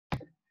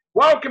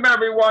Welcome,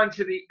 everyone,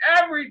 to the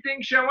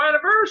Everything Show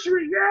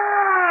anniversary.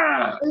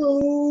 Yeah!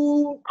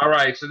 Ooh. All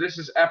right, so this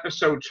is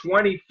episode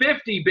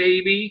 2050,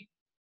 baby.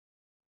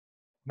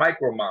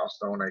 Micro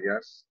milestone, I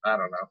guess. I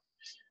don't know.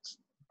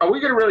 Are we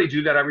going to really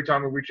do that every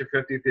time we reach a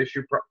 50th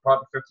issue,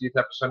 probably 50th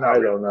episode? I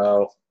don't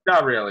know.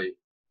 Not really.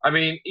 I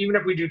mean, even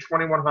if we do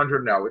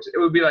 2100, no. It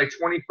would be like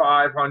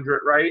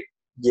 2500, right?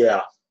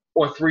 Yeah.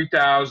 Or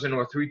 3000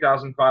 or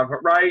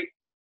 3500, right?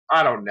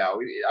 I don't know.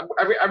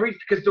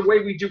 Because the way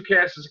we do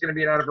cast is going to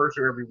be an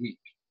anniversary every week.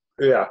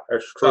 Yeah,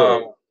 that's true.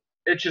 So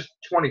it's just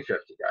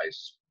 2050,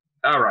 guys.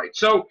 All right.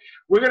 So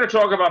we're going to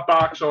talk about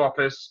box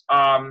office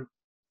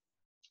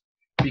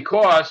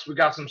because we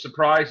got some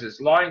surprises.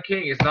 Lion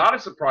King is not a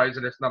surprise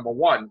that it's number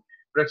one,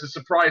 but it's a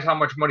surprise how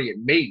much money it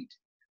made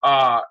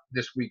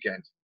this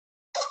weekend.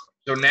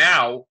 So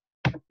now,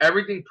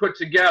 everything put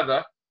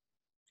together,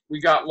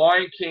 we got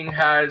Lion King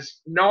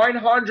has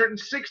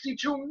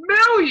 $962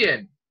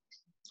 million.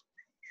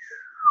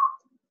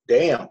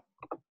 Damn.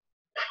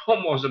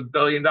 Almost $1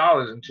 billion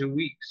in 2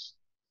 weeks,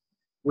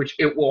 which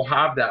it will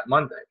have that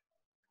Monday.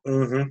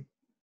 Mm-hmm.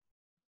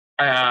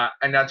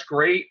 And that's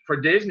great for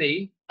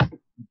Disney,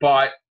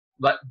 but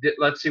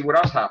let's see what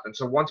else happens.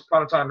 So Once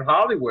Upon a Time in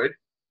Hollywood,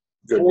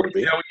 $40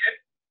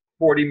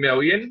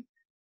 million.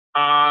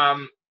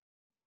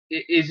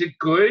 Is it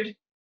good?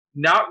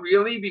 Not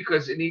really,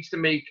 because it needs to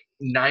make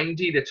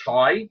 90 to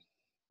tie,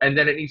 and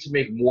then it needs to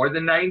make more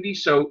than 90.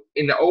 So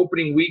in the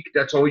opening week,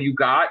 that's all you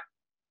got.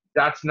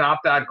 That's not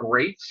that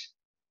great.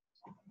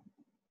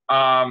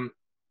 And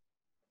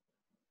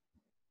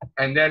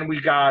then we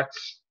got,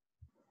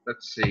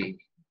 let's see.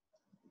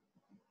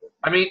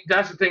 I mean,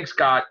 that's the thing,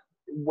 Scott.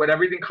 With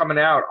everything coming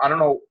out, I don't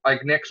know,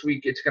 like next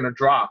week it's going to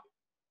drop.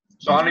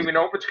 So I don't even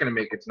know if it's going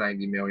to make its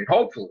 90 million.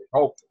 Hopefully.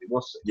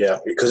 We'll see. Yeah,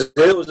 because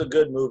it was a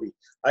good movie.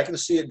 I can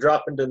see it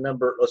dropping to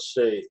number, let's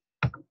see.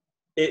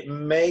 It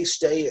may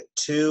stay at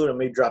 2 and it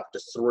may drop to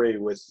 3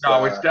 with...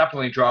 No, it's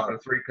definitely dropping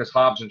to 3 because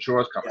Hobbs and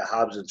Shaw's coming out. Yeah,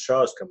 Hobbs and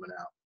Shaw's coming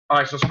out. All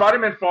right, so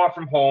Spider-Man Far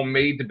From Home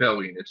made the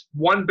billion. It's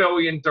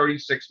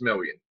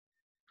 $1,036,000,000.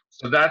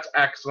 So that's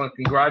excellent.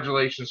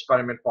 Congratulations,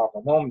 Spider-Man Far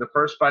From Home, the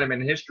first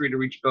Spider-Man in history to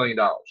reach $1 billion.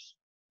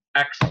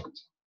 Excellent.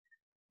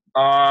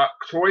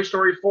 Toy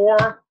Story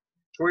 4.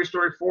 Toy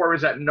Story 4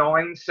 is at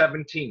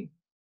 917.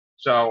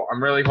 So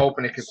I'm really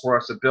hoping it could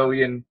cross $1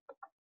 billion.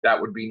 That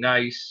would be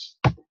nice.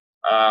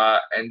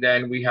 And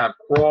then we have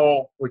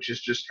Crawl, which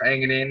is just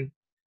hanging in,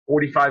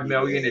 45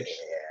 million. Yeah.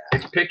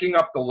 It's picking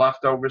up the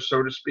leftovers,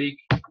 so to speak.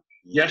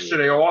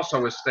 Yesterday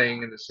also is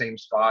staying in the same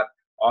spot,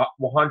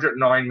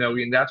 109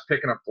 million. That's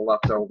picking up the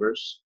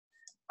leftovers.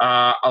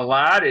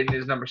 Aladdin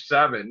is number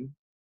 7.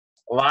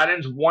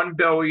 Aladdin's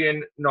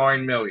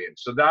 $1,009,000,000.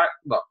 So that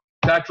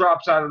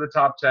drops out of the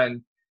top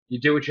 10.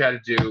 You do what you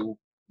had to do.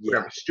 Yeah.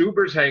 Whatever.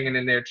 Stuber's hanging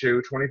in there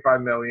too,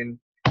 25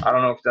 million. I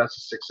don't know if that's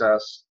a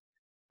success.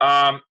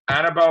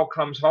 Annabelle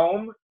Comes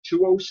Home,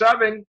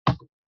 207.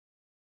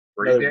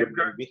 Pretty damn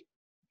good. Movie.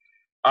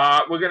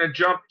 We're gonna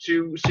jump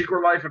to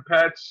Secret Life of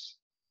Pets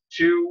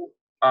to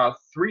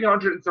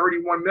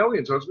 331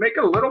 million. So it's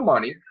making a little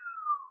money.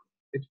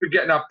 It's been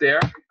getting up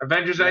there.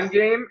 Avengers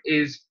Endgame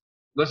is,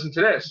 listen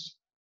to this.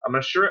 I'm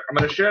gonna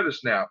share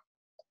this now.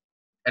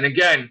 And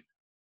again,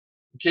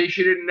 in case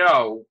you didn't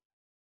know,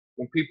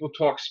 when people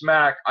talk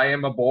smack, I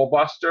am a ball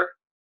buster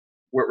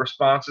with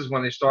responses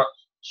when they start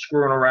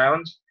screwing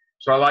around.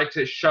 So I like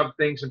to shove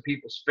things in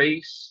people's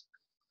face,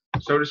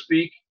 so to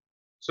speak.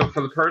 So for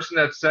the person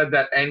that said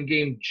that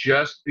Endgame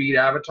just beat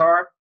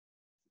Avatar,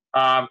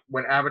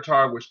 when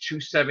Avatar was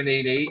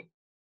 2788,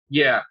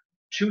 yeah,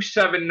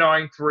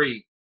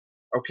 2793,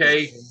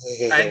 okay,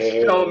 and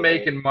still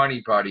making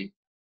money, buddy.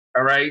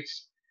 All right.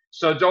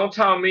 So don't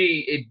tell me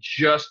it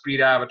just beat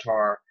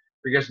Avatar,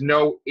 because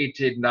no, it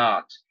did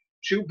not.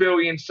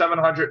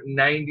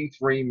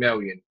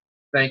 2,793,000,000.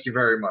 Thank you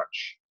very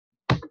much.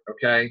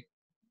 Okay.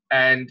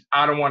 And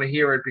I don't want to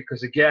hear it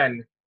because,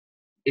 again,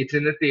 it's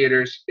in the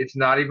theaters. It's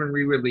not even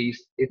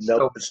re-released. It's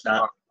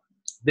not.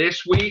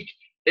 This week,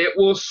 it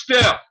will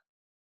still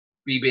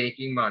be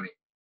making money.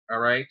 All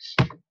right?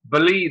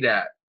 Believe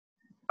that.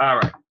 All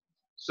right.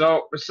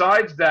 So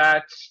besides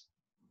that,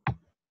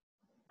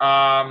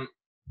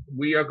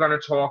 we are going to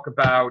talk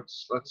about,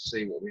 let's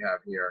see what we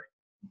have here.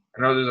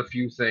 I know there's a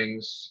few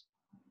things.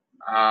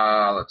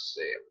 Let's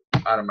see.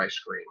 Out of my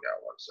screen now.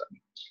 1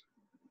 second.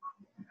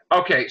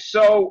 Okay,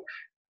 so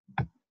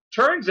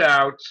turns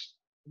out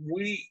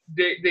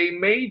they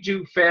may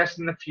do Fast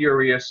and the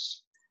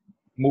Furious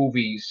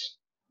movies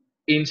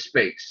in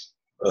space.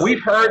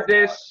 We've heard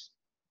this.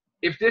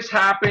 If this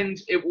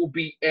happens, it will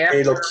be after.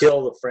 It'll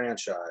kill the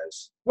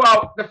franchise.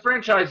 Well, the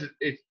franchise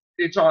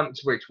it's on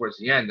its way towards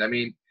the end. I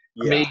mean,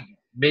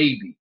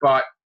 maybe,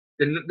 but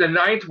the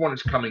 9th one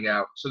is coming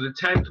out, so the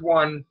 10th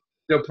one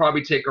they'll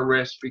probably take a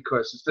risk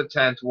because it's the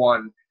 10th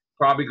one.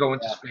 Probably go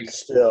into space.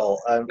 Still,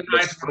 the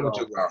 9th one will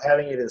do well.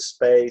 Having it in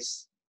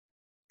space.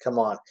 Come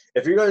on.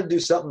 If you're going to do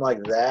something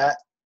like that,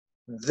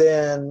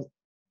 then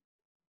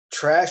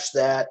trash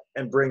that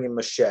and bring in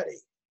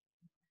Machete.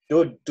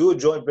 Do a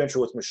joint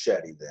venture with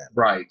Machete then.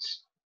 Right.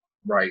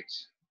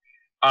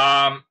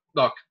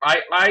 Look,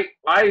 I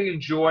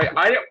enjoy.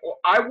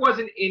 I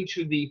wasn't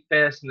into the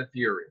Fast and the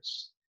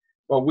Furious,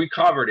 but we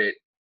covered it,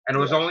 and it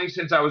was only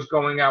since I was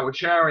going out with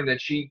Sharon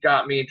that she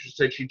got me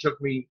interested. She took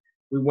me.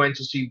 We went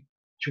to see.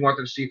 She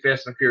wanted to see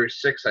Fast and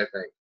Furious 6, I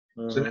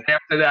think. So then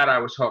after that, I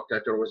was hooked. I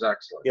thought it was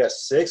excellent.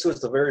 Yes, 6 was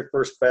the very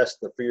first Fast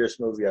and the Furious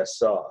movie I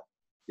saw.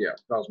 Yeah,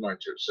 that was mine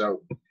too.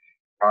 So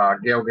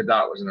Gail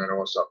Gadot was in it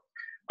also.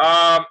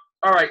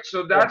 All right,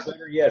 so that's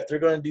better yet. If they're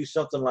going to do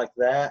something like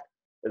that,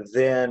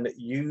 then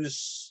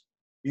use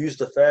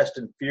the Fast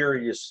and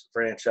Furious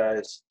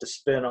franchise to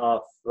spin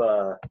off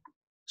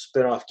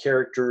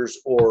characters,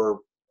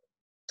 or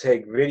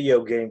take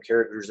video game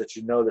characters that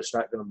you know that's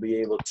not going to be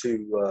able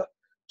to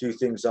do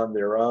things on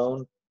their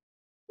own,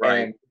 right.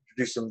 and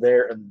introduce them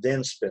there, and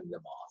then spin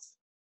them off.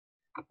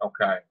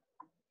 Okay.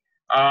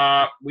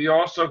 We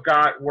also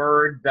got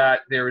word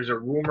that there is a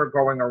rumor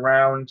going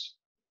around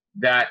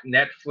that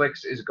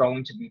Netflix is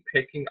going to be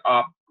picking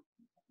up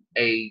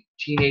a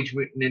Teenage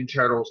Mutant Ninja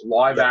Turtles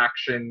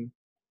live-action,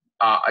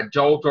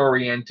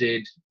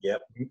 adult-oriented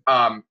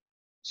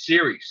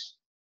series.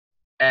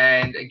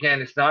 And again,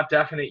 it's not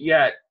definite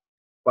yet,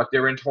 but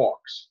they're in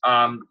talks.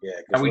 And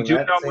we do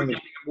know we're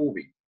getting a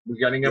movie. We're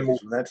getting a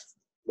movie.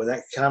 When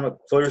that comic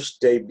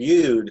first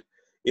debuted,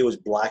 it was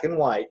black and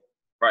white.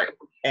 Right.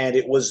 And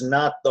it was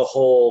not the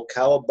whole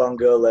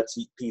cowabunga, let's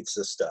eat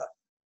pizza stuff.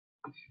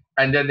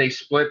 And then they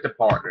split the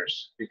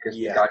partners because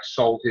the guy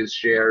sold his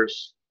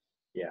shares.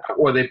 Yeah.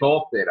 Or they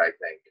both did, I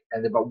think.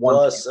 And then, but one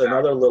plus,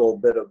 another little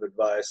bit of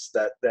advice,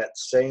 that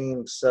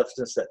same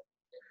substance that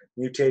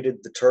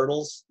mutated the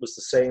turtles was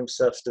the same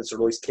substance, or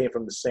at least came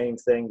from the same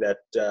thing that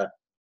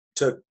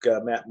took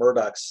Matt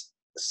Murdock's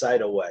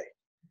sight away.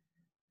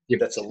 Yeah,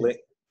 that's a link.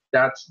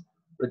 That's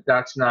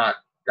no,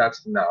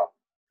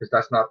 because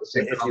that's not the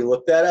same. If you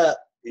look that up,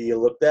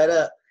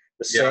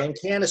 the same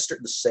canister,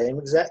 the same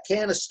exact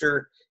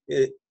canister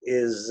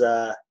is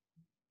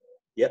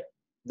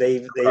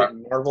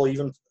Marvel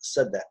even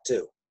said that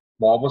too.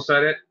 Marvel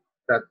said it?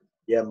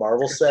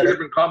 Marvel said it. Two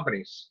different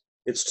companies.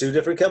 It's two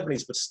different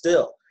companies, but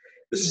still,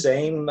 the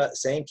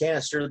same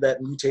canister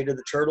that mutated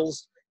the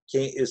turtles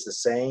came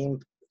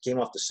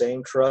off the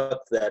same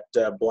truck that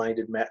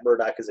blinded Matt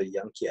Murdock as a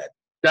young kid.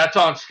 That's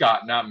on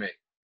Scott, not me.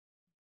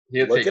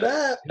 Look it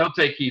up. He'll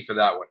take heat for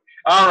that one.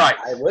 All right.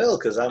 I will,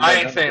 because I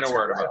ain't saying a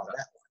word about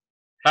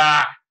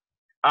that.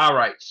 All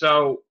right.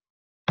 So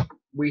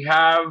we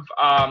have,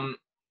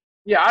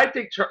 I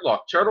think,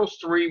 Turtles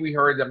 3, we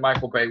heard that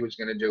Michael Bay was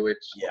going to do it.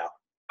 Yeah.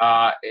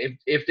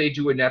 If they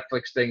do a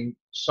Netflix thing,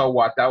 so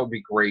what? That would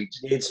be great.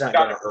 It's not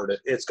going to hurt it.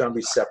 It's going to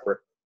be separate.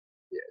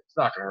 Yeah, it's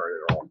not going to hurt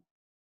it at all.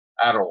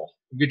 At all.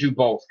 You could do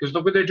both. Because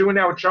look what they're doing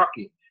now with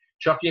Chucky.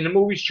 Chucky in the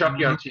movies,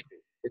 Chucky on TV.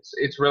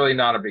 It's really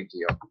not a big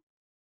deal.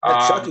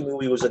 That Chucky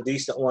movie was a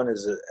decent one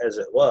as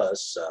it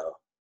was. So.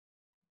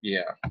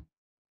 Yeah.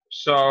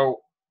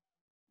 So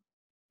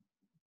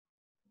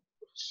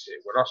let's see.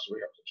 What else do we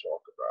have to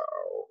talk about?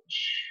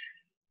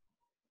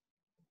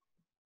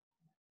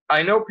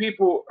 I know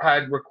people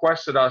had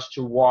requested us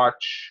to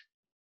watch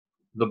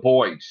The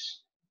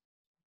Boys.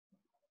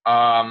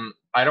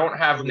 I don't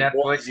have Netflix.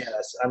 Boys,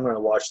 yes, I'm going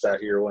to watch that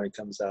here when it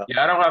comes out.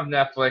 Yeah, I don't have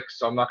Netflix,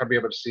 so I'm not going to be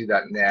able to see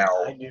that now.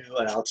 I do,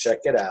 and I'll check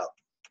it out.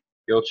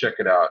 He'll check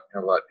it out.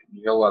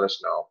 He'll let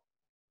us know.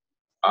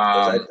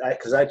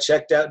 Because I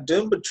checked out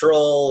Doom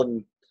Patrol,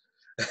 and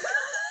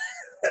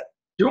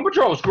Doom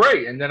Patrol was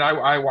great, and then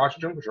I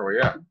watched Doom Patrol.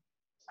 Yeah,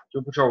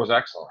 Doom Patrol was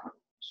excellent.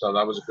 So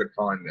that was a good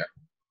find there.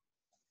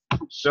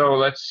 So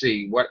let's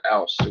see, what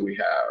else do we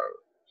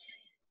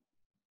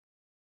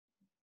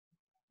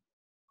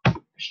have?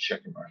 Just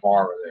checking my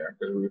horror there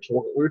because we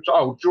were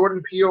talking.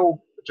 Jordan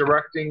Peele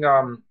directing.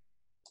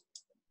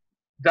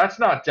 That's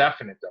not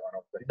definite though. I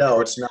don't think. No,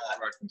 it's not.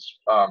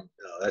 No,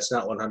 that's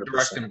not 100%.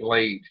 Directing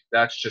Blade.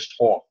 That's just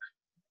talk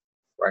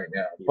right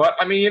now. Yeah. But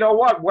I mean, you know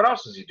what? What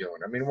else is he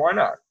doing? I mean, why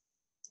not?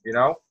 You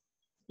know,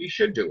 he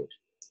should do it.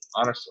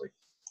 Honestly.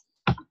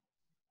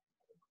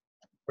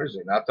 What is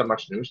it? Not that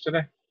much news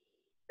today.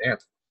 Damn.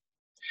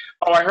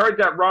 Oh, I heard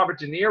that Robert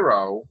De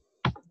Niro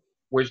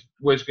was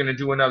going to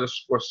do another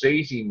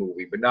Scorsese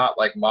movie, but not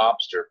like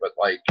Mobster, but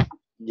like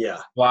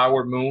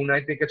Flower Moon, I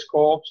think it's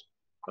called.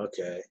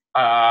 Okay.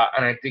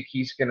 And I think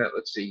he's gonna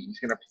he's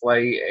gonna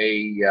play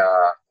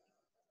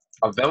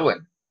a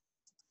villain.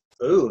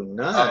 Ooh,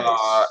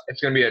 nice.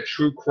 It's gonna be a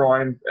true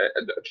crime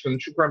from the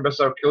true crime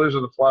bestseller Killers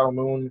of the Flower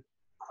Moon.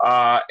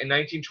 In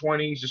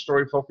 1920s, the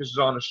story focuses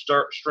on a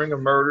string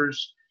of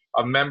murders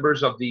of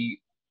members of the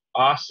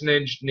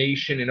Osage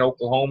Nation in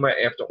Oklahoma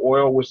after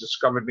oil was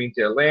discovered beneath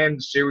their land.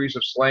 The series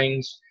of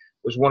slayings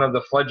was one of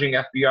the fledgling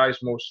FBI's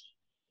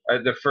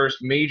the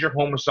first major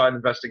homicide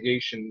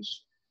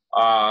investigations.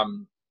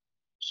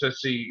 So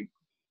let's see,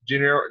 De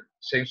Niro,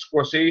 saying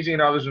Scorsese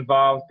and others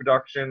involved in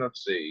production.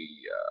 Let's see,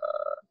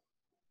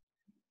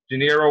 De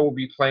Niro will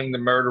be playing the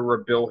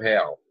murderer Bill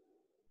Hale.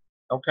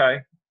 Okay,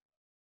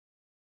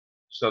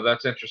 so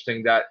that's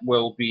interesting. That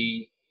will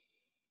be.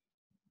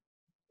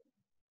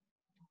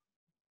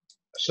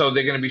 So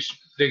they're going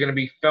to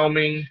be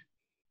filming,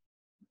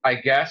 I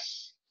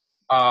guess,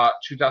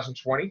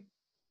 2020. So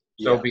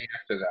Yeah. it'll be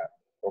after that.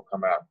 Will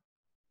come out.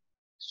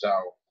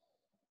 So,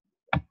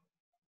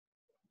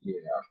 yeah,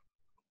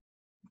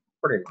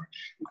 pretty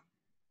much.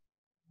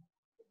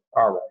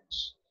 All right.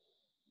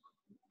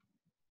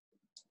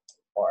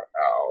 What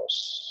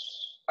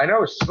else? I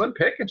know it's slim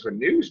pickings with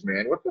news,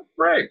 man. What the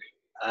frig?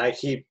 I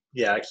keep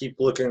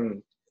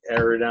looking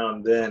every now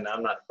and then.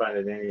 I'm not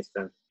finding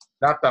anything.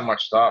 Not that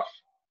much stuff.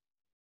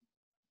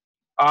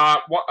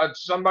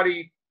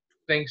 Somebody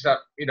thinks that,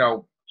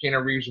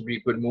 Keanu Reeves would be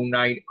a good Moon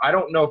Knight. I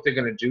don't know if they're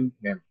going to do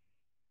him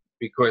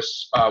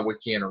because with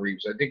Keanu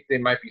Reeves. I think they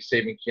might be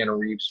saving Keanu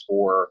Reeves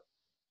for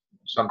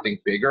something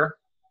bigger.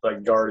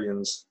 Like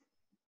Guardians.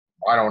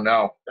 I don't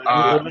know.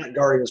 Well, not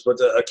Guardians, but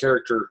a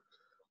character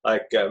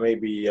like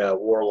maybe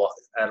Warlock,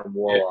 Adam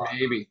Warlock. Yeah,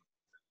 maybe.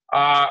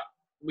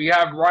 We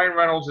have Ryan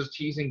Reynolds is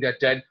teasing that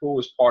Deadpool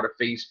is part of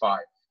Phase 5.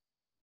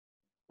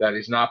 That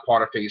he's not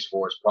part of Phase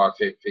 4. It's part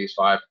of Phase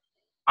 5.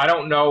 I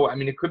don't know. I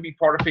mean, it could be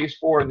part of Phase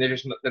 4, and they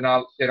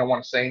don't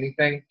want to say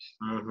anything.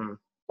 Mm-hmm.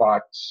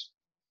 But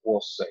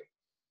we'll see.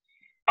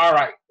 All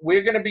right,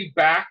 we're gonna be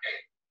back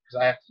because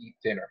I have to eat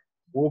dinner.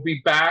 We'll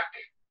be back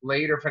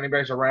later if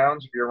anybody's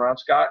around. If you're around,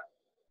 Scott.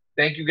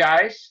 Thank you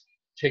guys.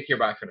 Take care.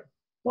 Bye for now.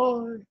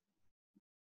 Bye.